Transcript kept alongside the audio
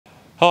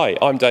Hi,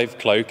 I'm Dave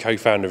Clow,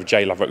 co-founder of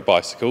J.Laverack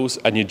Bicycles,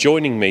 and you're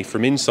joining me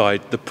from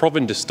inside the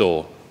Provender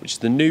store, which is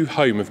the new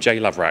home of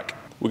J.Laverack.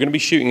 We're going to be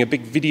shooting a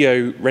big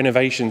video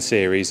renovation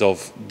series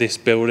of this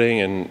building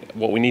and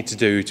what we need to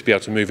do to be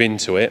able to move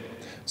into it.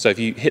 So if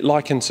you hit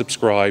like and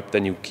subscribe,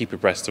 then you'll keep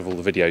abreast of all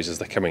the videos as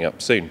they're coming up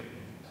soon.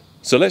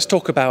 So let's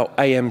talk about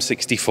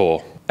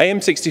AM64.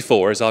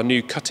 AM64 is our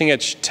new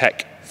cutting-edge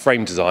tech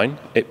frame design.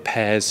 It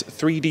pairs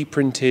 3D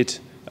printed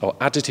or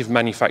additive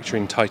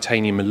manufacturing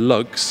titanium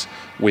lugs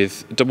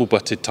with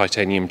double-butted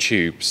titanium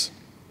tubes.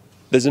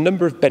 There's a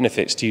number of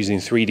benefits to using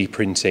 3D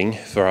printing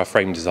for our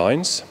frame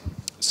designs.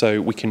 So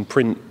we can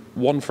print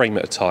one frame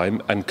at a time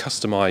and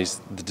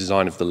customize the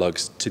design of the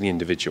lugs to the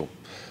individual.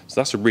 So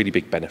that's a really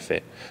big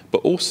benefit. But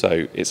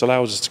also, it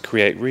allows us to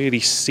create really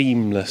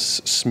seamless,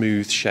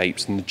 smooth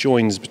shapes, and the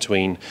joins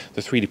between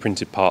the 3D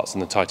printed parts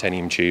and the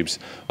titanium tubes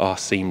are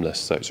seamless.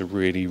 So it's a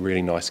really,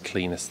 really nice,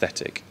 clean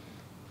aesthetic.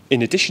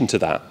 In addition to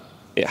that,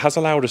 it has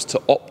allowed us to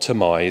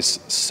optimize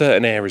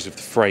certain areas of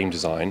the frame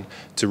design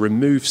to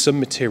remove some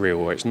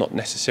material where it's not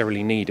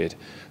necessarily needed.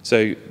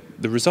 So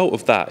the result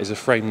of that is a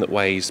frame that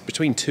weighs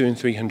between 200 and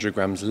 300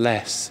 grams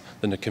less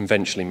than a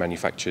conventionally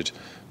manufactured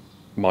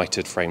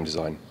mitered frame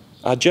design.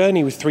 Our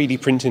journey with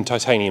 3D printing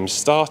titanium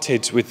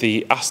started with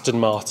the Aston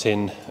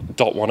Martin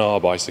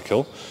 .1R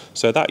bicycle.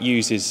 So that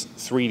uses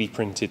 3D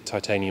printed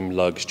titanium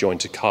lugs joined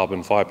to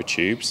carbon fiber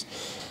tubes.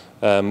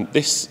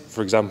 This,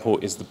 for example,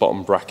 is the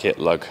bottom bracket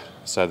lug.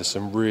 So there's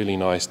some really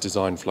nice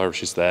design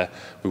flourishes there.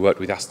 We worked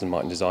with Aston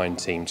Martin design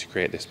team to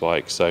create this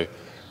bike, so it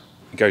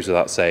goes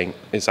without saying,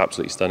 it's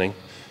absolutely stunning.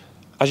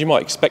 As you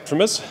might expect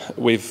from us,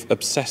 we've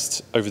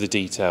obsessed over the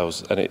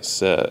details, and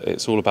it's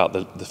all about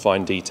the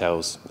fine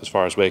details as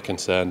far as we're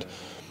concerned.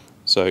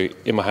 So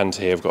in my hand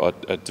here, I've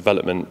got a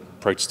development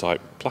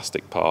prototype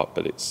plastic part,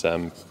 but it's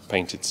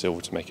painted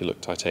silver to make it look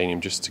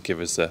titanium, just to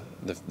give us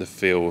the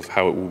feel of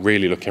how it will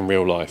really look in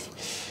real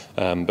life.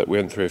 But we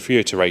went through a few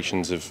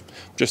iterations of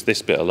just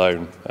this bit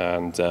alone,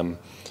 and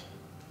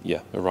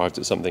yeah, arrived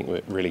at something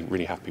we're really,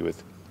 really happy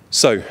with.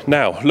 So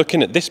now,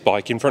 looking at this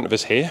bike in front of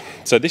us here,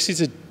 so this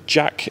is a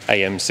J.ACK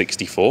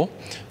AM64, so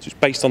it's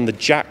based on the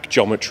J.ACK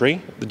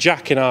geometry. The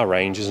J.ACK in our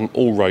range is an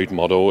all-road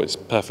model. It's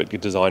perfectly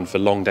designed for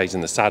long days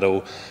in the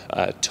saddle,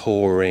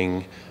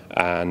 touring,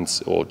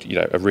 or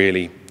a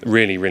really,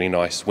 really, really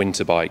nice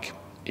winter bike,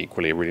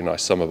 equally a really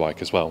nice summer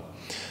bike as well.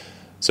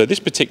 So this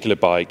particular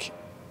bike,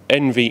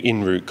 NV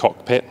in-route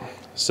cockpit,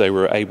 so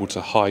we're able to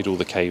hide all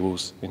the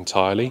cables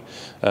entirely.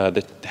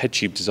 The head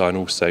tube design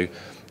also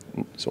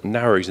sort of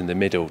narrows in the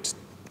middle to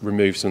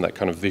remove some of that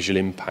kind of visual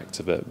impact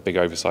of a big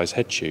oversized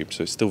head tube,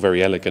 so it's still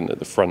very elegant at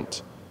the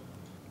front.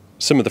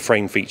 Some of the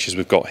frame features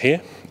we've got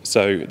here.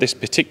 So this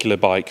particular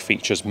bike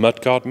features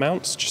mudguard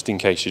mounts, just in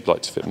case you'd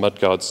like to fit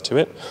mudguards to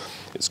it.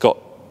 It's got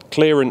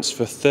clearance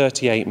for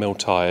 38mm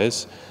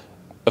tyres.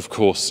 Of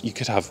course, you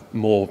could have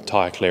more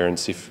tyre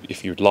clearance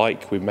if you'd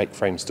like. We make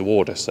frames to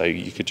order, so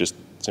you could just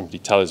simply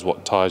tell us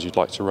what tyres you'd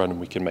like to run and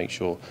we can make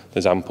sure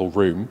there's ample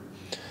room.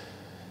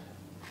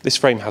 This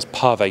frame has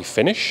pave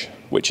finish,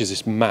 which is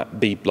this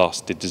matte bead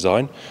blasted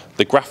design.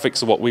 The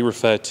graphics are what we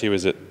refer to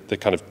as the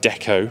kind of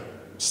deco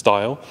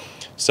style.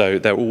 So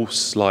they're all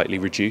slightly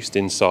reduced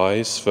in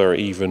size for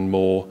even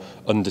more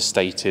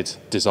understated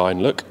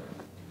design look.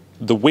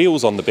 The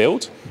wheels on the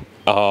build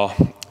are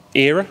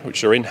a.k.a,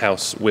 which are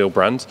in-house wheel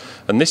brand,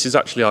 and this is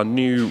actually our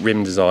new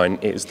rim design.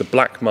 It is the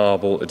Black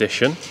Marble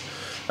edition,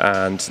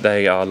 and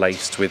they are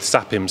laced with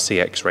Sapim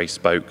CX-ray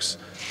spokes,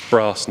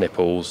 brass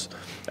nipples,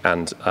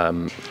 and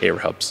ear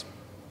hubs.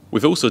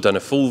 We've also done a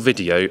full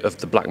video of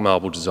the Black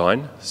Marble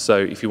design, so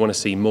if you want to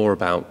see more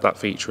about that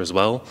feature as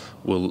well,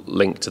 we'll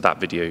link to that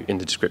video in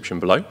the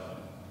description below.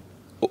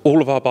 All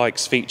of our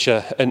bikes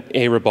feature an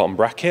a.k.a. bottom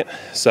bracket,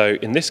 so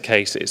in this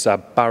case it's a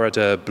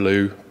Barrader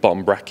blue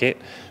bottom bracket.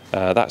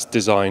 That's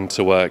designed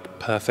to work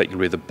perfectly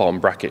with the bottom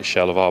bracket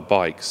shell of our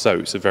bike, so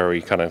it's a very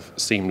kind of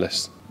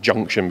seamless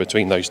junction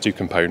between those two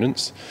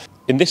components.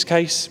 In this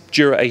case,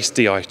 J.ACK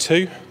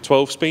Di2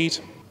 12-speed.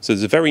 So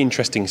there's a very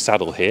interesting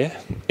saddle here.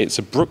 It's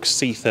a Brooks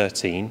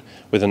C13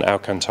 with an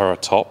Alcantara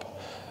top,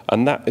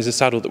 and that is a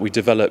saddle that we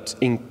developed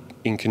in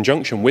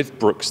conjunction with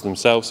Brooks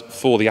themselves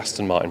for the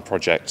Aston Martin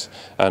project,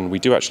 and we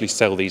do actually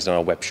sell these in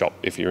our web shop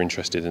if you're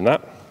interested in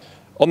that.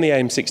 On the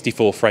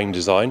AM64 frame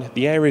design,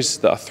 the areas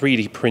that are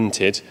 3D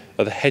printed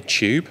are the head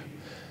tube,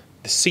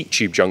 the seat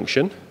tube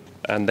junction,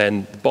 and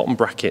then the bottom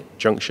bracket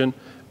junction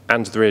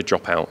and the rear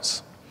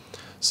dropouts.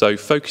 So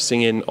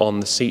focusing in on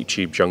the seat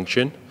tube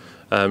junction,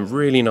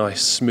 really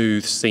nice,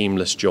 smooth,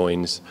 seamless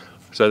joins.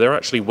 So they're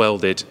actually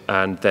welded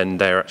and then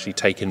they're actually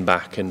taken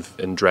back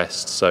and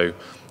dressed, so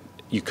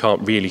you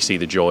can't really see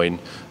the join.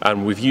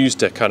 And we've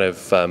used a kind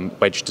of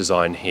wedge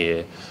design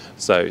here,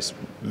 so it's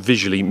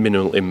visually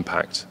minimal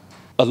impact.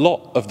 A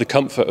lot of the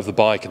comfort of the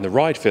bike and the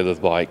ride feel of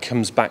the bike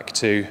comes back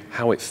to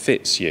how it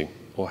fits you,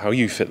 or how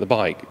you fit the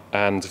bike.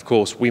 And of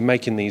course, we're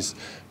making these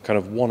kind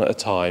of one at a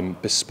time,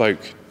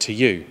 bespoke to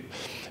you.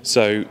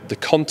 So the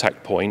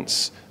contact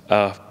points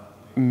are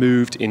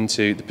moved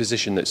into the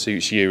position that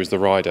suits you as the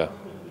rider.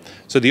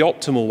 So the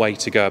optimal way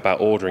to go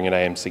about ordering an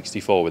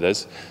AM64 with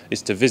us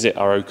is to visit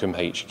our Oakham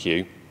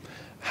HQ,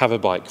 have a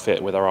bike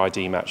fit with our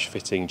ID match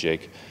fitting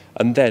jig,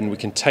 and then we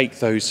can take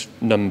those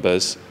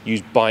numbers,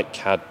 use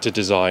BikeCAD to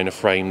design a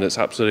frame that's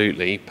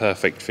absolutely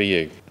perfect for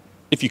you.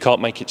 If you can't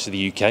make it to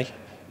the UK,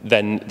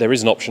 then there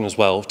is an option as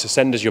well to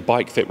send us your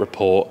bike fit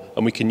report,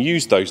 and we can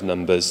use those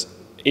numbers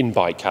in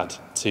BikeCAD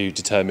to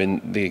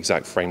determine the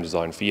exact frame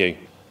design for you.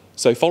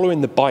 So following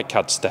the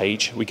BikeCAD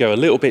stage, we go a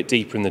little bit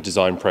deeper in the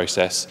design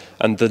process,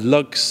 and the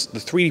lugs, the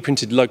 3D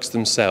printed lugs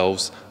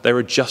themselves, they're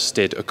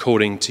adjusted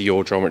according to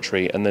your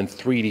geometry and then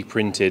 3D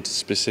printed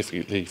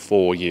specifically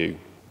for you.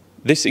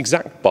 This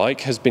exact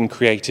bike has been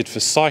created for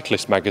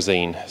Cyclist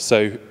magazine,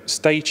 so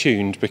stay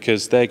tuned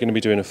because they're going to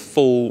be doing a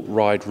full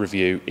ride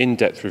review,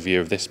 in-depth review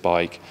of this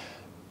bike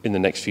in the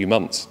next few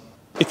months.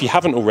 If you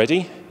haven't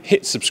already,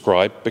 hit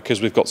subscribe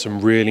because we've got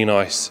some really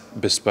nice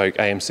bespoke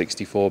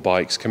AM64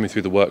 bikes coming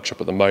through the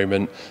workshop at the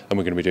moment, and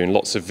we're going to be doing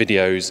lots of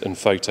videos and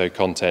photo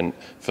content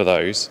for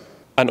those.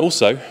 And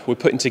also, we're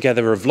putting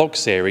together a vlog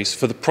series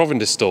for the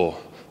Provender store.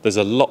 There's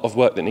a lot of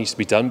work that needs to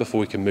be done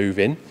before we can move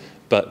in,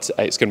 but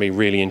it's going to be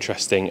really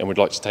interesting and we'd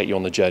like to take you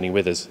on the journey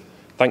with us.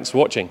 Thanks for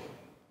watching.